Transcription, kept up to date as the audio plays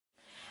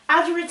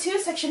Algebra 2,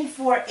 Section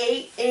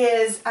 4.8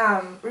 is,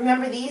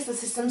 remember these, the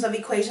systems of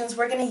equations.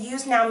 We're going to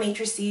use now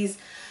matrices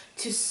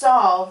to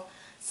solve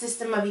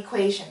system of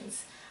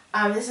equations.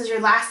 This is your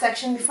last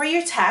section before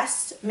your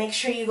test. Make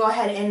sure you go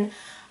ahead and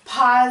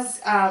pause,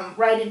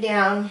 write it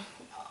down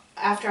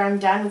after I'm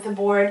done with the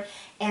board,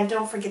 and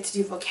don't forget to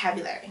do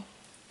vocabulary.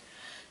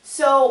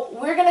 So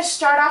we're going to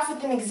start off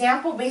with an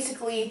example.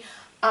 Basically,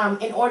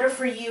 in order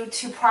for you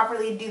to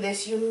properly do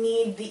this, you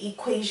need the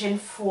equation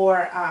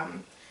for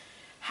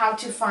how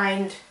to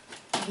find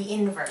the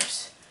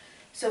inverse.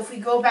 So if we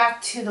go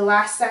back to the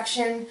last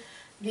section,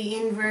 the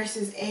inverse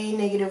is a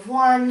negative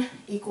 1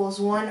 equals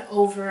 1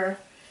 over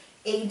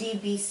AD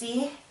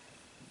BC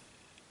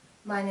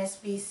minus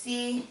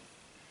BC,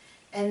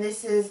 and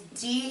this is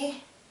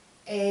D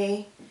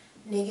A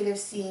negative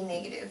C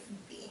negative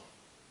B.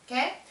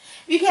 Okay?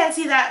 If you can't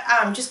see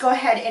that, just go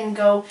ahead and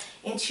go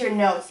into your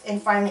notes and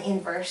find the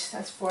inverse.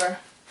 That's for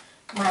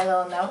my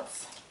little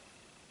notes.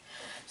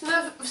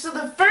 So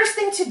the first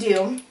thing to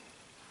do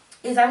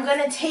is I'm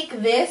going to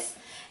take this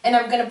and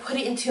I'm going to put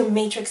it into a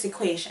matrix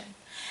equation.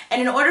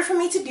 And in order for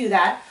me to do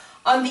that,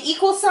 on the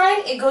equal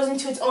sign, it goes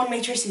into its own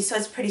matrices, so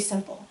it's pretty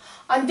simple.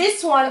 On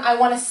this one, I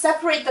want to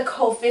separate the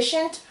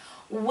coefficient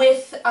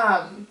with,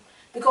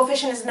 the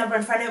coefficient is the number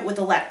in front of it with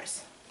the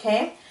letters.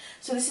 Okay?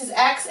 So this is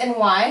x and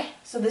y,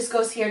 so this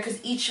goes here because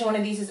each one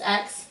of these is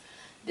x,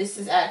 this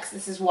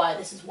is y,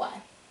 this is y.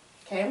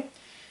 Okay?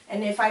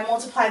 And if I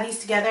multiply these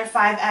together,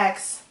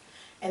 5x,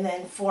 and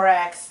then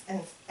 4x,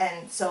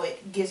 and so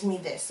it gives me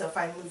this, so if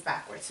I move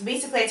backwards. So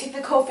basically I take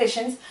the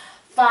coefficients,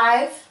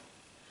 5,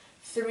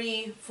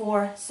 3,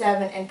 4,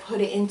 7, and put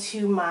it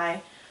into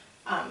my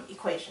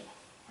equation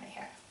right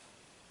here.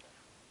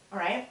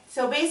 Alright,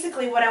 so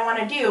basically what I want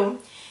to do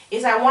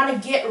is I want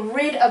to get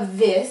rid of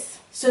this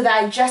so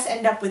that I just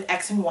end up with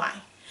x and y.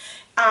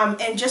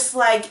 And just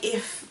like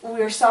if we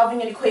were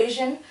solving an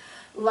equation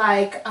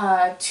like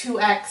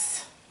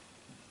 2x,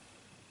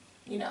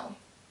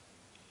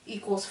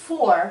 equals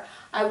 4,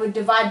 I would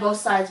divide both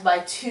sides by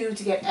 2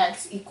 to get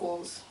x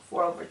equals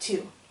 4 over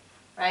 2,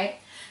 right?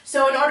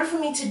 So in order for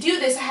me to do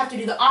this, I have to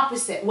do the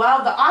opposite.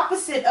 Well, the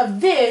opposite of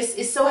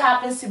this so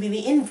happens to be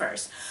the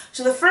inverse.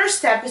 So the first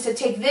step is to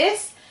take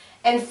this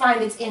and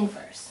find its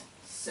inverse.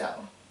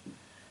 So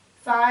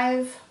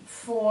 5,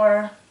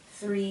 4,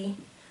 3,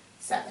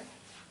 7.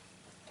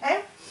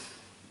 Okay?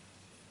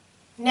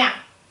 Now,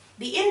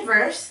 the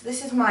inverse,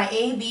 this is my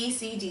A, B,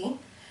 C, D,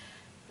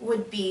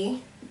 would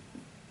be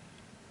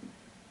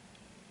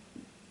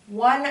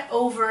 1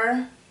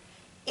 over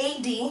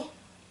AD,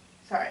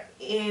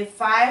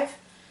 5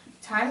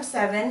 times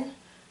 7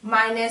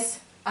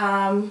 minus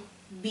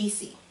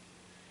BC,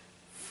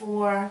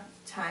 4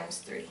 times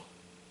 3.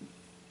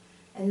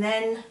 And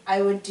then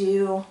I would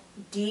do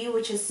D,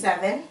 which is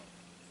 7,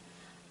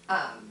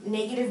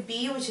 negative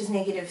B, which is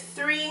negative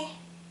 3,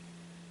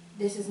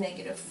 this is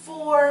negative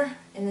 4,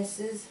 and this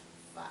is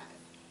 5.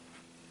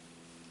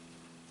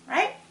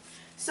 Right?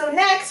 So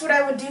next what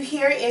I would do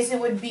here is it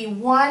would be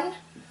 1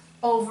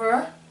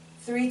 over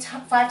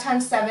 5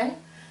 times 7,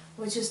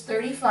 which is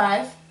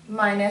 35,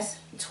 minus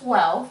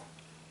 12,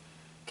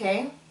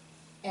 okay,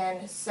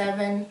 and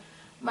 7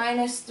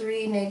 minus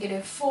 3,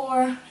 negative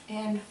 4,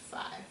 and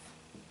 5.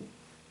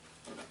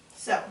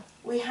 So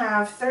we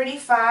have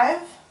 35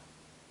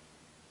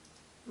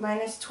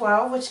 minus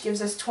 12, which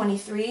gives us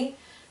 23,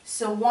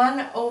 so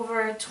 1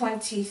 over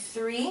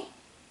 23,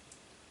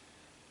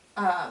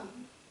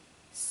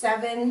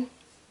 7,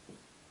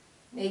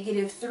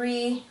 negative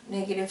 3,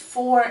 negative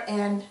 4,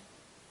 and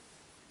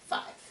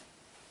 5.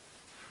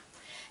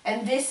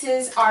 And this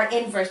is our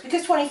inverse.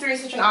 Because 23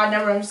 is such an odd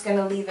number, I'm just going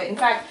to leave it. In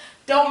fact,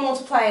 don't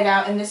multiply it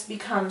out, and this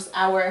becomes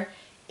our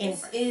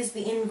inverse. This is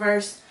the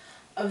inverse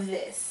of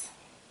this.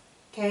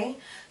 Okay?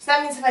 So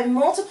that means if I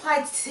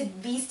multiplied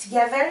these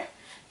together,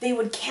 they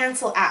would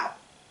cancel out.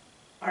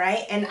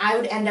 Alright? And I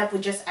would end up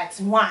with just x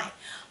and y.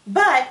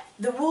 But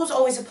the rules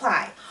always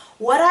apply.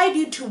 What I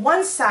do to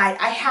one side,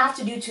 I have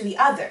to do to the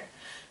other.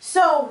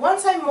 So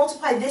once I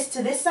multiply this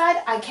to this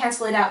side, I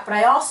cancel it out. But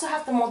I also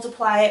have to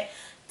multiply it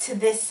to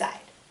this side.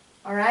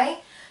 Alright?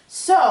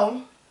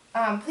 So,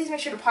 please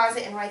make sure to pause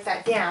it and write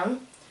that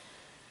down.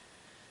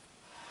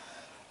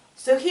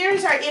 So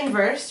here's our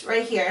inverse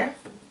right here.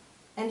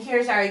 And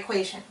here's our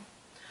equation.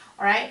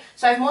 Alright?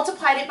 So I've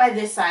multiplied it by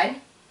this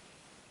side.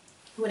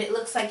 What it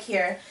looks like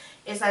here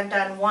is I've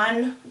done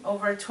 1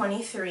 over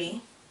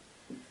 23,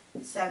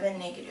 7,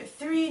 negative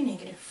 3,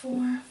 negative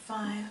 4,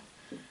 5,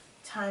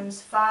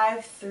 times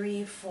 5,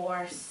 3,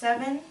 4,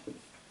 7,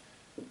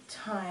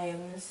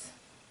 times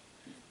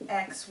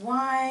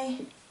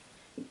xy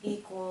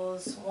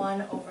equals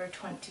 1 over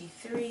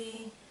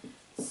 23,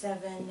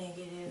 7,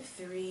 negative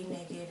 3,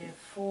 negative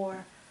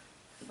 4,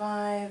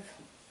 5,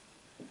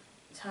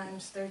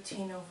 times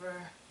 13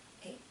 over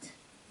 8.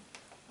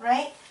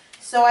 Right?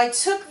 So I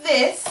took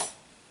this,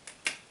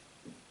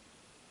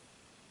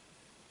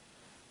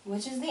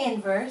 which is the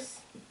inverse,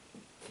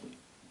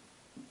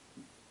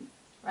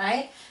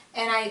 right?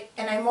 And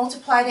I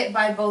multiplied it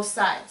by both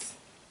sides.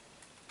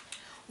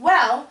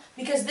 Well,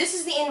 because this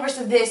is the inverse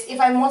of this, if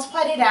I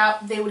multiplied it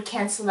out, they would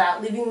cancel out,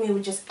 leaving me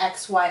with just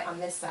xy on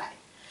this side.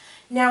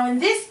 Now in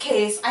this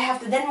case, I have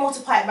to then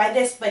multiply it by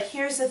this, but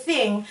here's the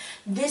thing,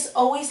 this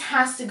always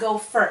has to go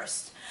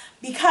first.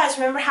 Because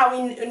remember how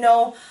we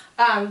know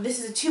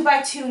this is a 2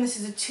 by 2 and this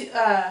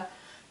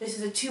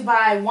is a 2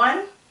 by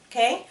 1,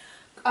 okay?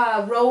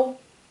 Row,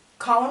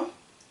 column,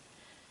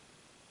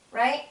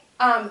 right?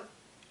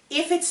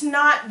 If it's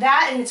not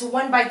that and it's a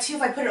 1 by 2,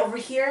 if I put it over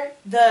here,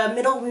 the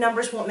middle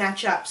numbers won't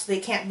match up, so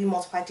they can't be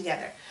multiplied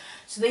together.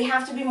 So they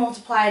have to be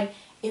multiplied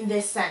in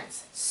this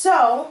sense.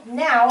 So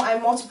now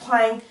I'm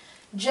multiplying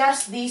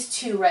just these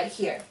two right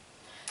here.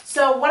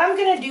 So what I'm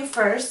going to do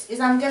first is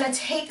I'm going to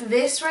take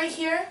this right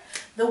here,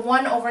 the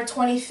 1 over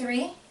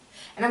 23,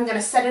 and I'm going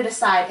to set it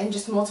aside and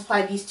just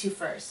multiply these two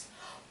first.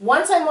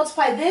 Once I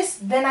multiply this,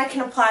 then I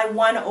can apply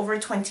 1 over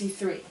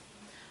 23.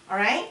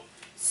 Alright?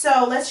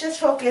 So let's just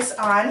focus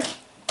on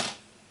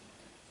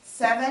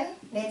 7,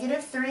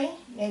 negative 3,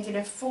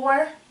 negative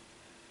 4,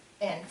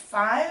 and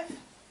 5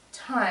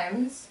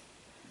 times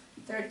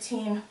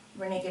 13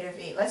 over negative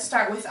 8. Let's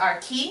start with our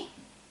key.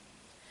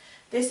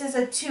 This is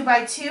a 2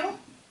 by 2,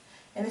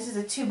 and this is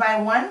a 2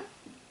 by 1.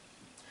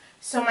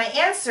 So my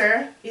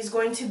answer is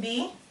going to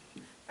be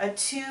a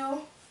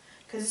 2,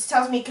 because this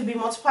tells me it could be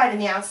multiplied in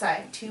the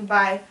outside, 2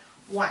 by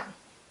 1.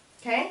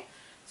 Okay?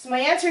 So my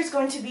answer is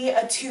going to be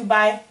a 2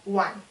 by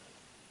 1.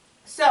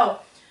 So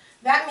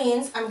that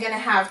means I'm going to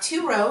have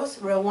 2 rows,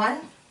 row 1,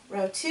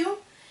 row 2,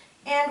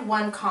 and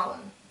 1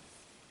 column.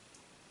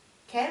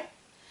 Okay?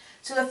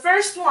 So the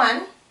first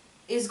one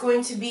is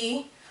going to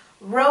be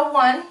row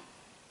 1,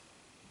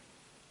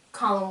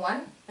 column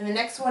 1, and the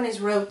next one is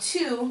row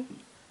 2,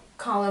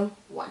 column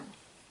 1.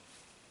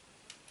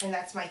 And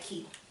that's my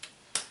key.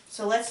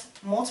 So let's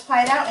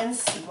multiply it out and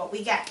see what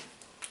we get.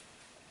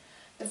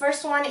 The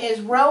first one is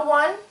row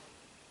 1,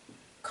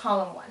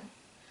 column 1.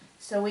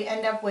 So we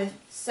end up with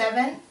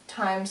 7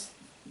 times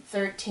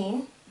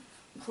 13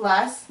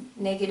 plus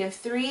negative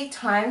 3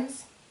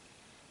 times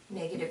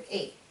negative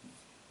 8.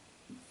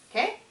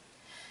 Okay?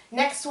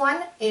 Next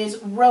one is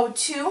row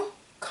 2,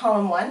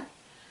 column 1,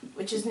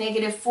 which is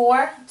negative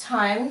 4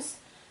 times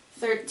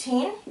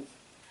 13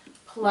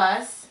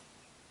 plus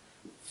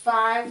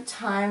 5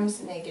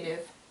 times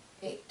negative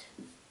 8.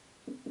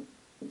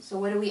 So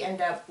what do we end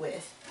up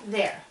with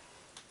there?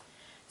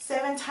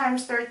 7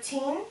 times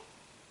 13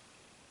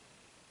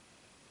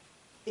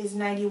 is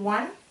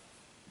 91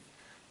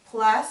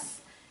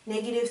 plus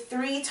negative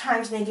 3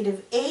 times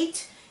negative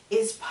 8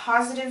 is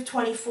positive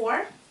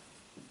 24.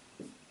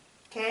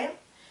 Okay?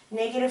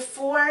 Negative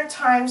 4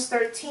 times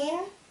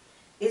 13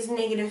 is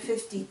negative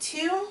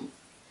 52.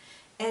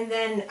 And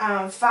then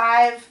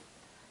 5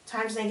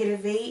 times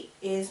negative 8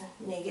 is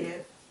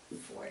negative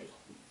 40.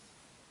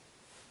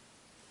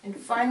 And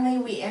finally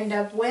we end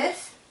up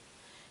with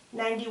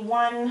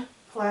 91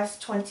 plus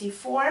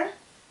 24,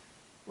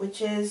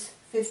 which is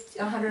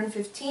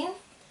 115.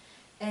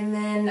 And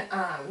then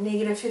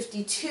negative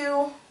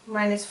 52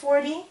 minus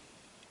 40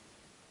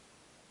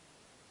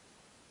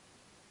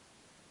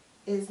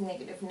 is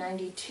negative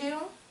 92.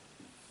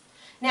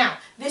 Now,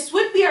 this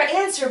would be our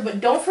answer,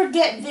 but don't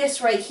forget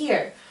this right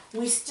here.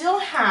 We still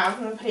have,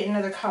 I'm going to put it in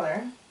another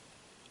color,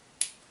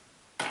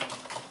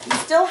 we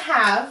still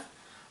have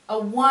a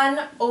 1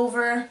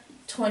 over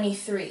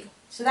 23.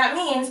 So that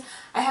means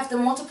I have to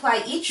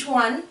multiply each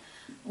one,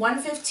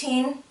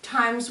 115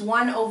 times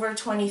 1 over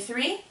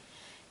 23,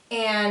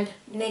 and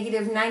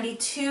negative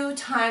 92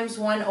 times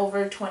 1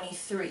 over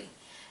 23.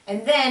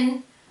 And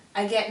then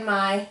I get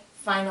my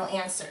final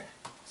answer.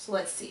 So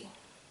let's see.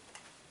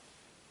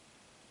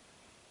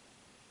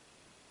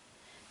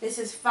 This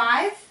is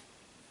 5,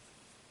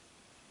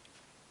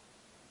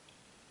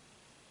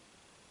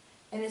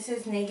 and this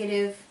is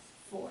negative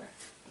 4.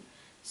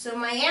 So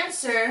my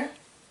answer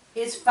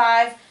is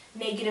 5,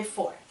 negative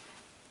 4.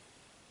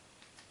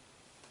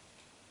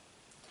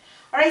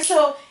 Alright,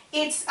 so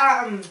it's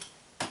a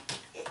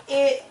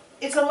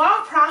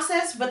long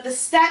process, but the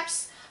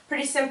steps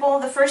pretty simple.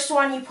 The first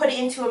one, you put it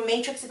into a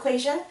matrix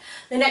equation.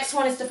 The next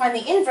one is to find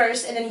the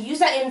inverse, and then use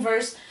that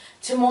inverse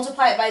to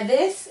multiply it by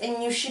this,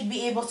 and you should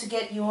be able to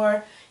get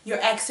your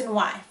x and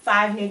y,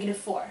 5, negative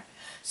 4.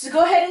 So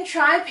go ahead and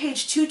try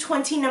page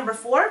 220, number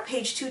 4,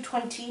 page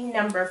 220,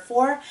 number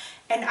 4,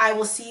 and I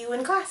will see you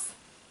in class.